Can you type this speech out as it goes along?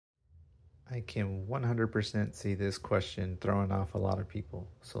I can 100% see this question throwing off a lot of people,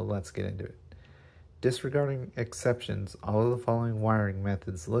 so let's get into it. Disregarding exceptions, all of the following wiring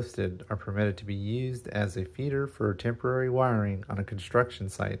methods listed are permitted to be used as a feeder for temporary wiring on a construction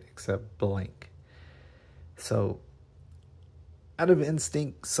site except blank. So, out of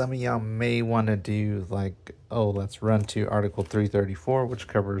instinct, some of y'all may want to do like, oh, let's run to Article 334, which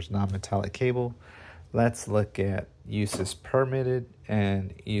covers non-metallic cable. Let's look at uses permitted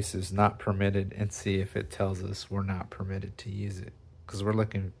and uses not permitted and see if it tells us we're not permitted to use it. Because we're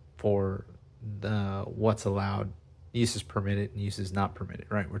looking for the what's allowed, uses permitted and uses not permitted,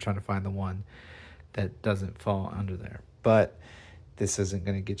 right? We're trying to find the one that doesn't fall under there. But this isn't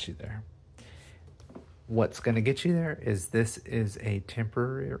going to get you there. What's going to get you there is this is a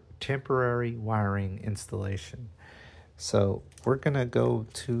temporary wiring installation. So we're going to go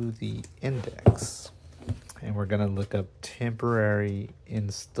to the index and we're going to look up temporary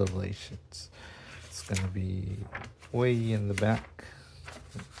installations. It's going to be way in the back.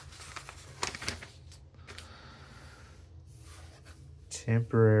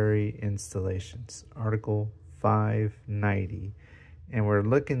 Temporary installations, Article 590. And we're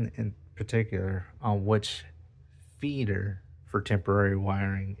looking in particular on which feeder for temporary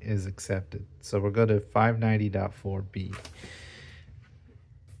wiring is accepted. So we'll go to 590.4b.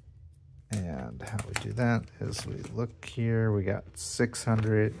 And how we do that is we look here, we got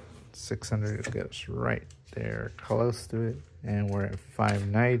 600 will get us right there close to it, and we're at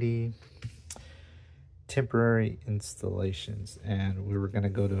 590 temporary installations, and we were going to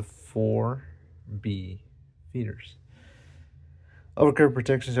go to 4b feeders. Overcurrent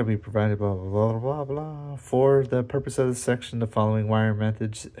protection shall be provided, blah, blah, blah, blah, blah. For the purpose of this section, the following wire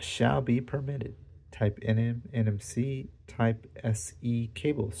methods shall be permitted. Type NM, NMC, type SE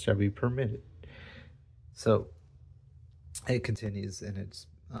cables shall be permitted. So it continues, and it's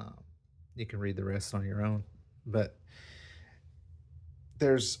you can read the rest on your own. But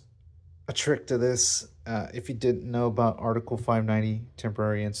there's a trick to this. If you didn't know about Article 590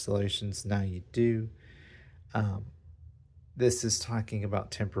 temporary installations, now you do. This is talking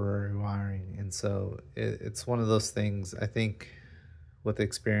about temporary wiring, and so it's one of those things, I think, with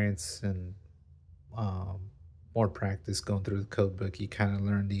experience and more practice going through the code book, you kind of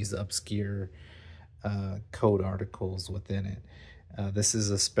learn these obscure code articles within it. This is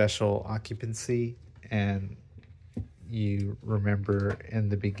a special occupancy, and you remember in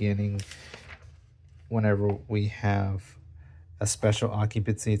the beginning, whenever we have a special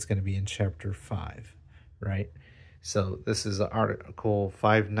occupancy, it's going to be in Chapter 5, right? So this is Article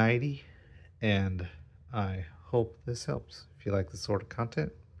 590, and I hope this helps. If you like this sort of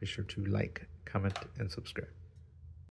content, be sure to like, comment, and subscribe.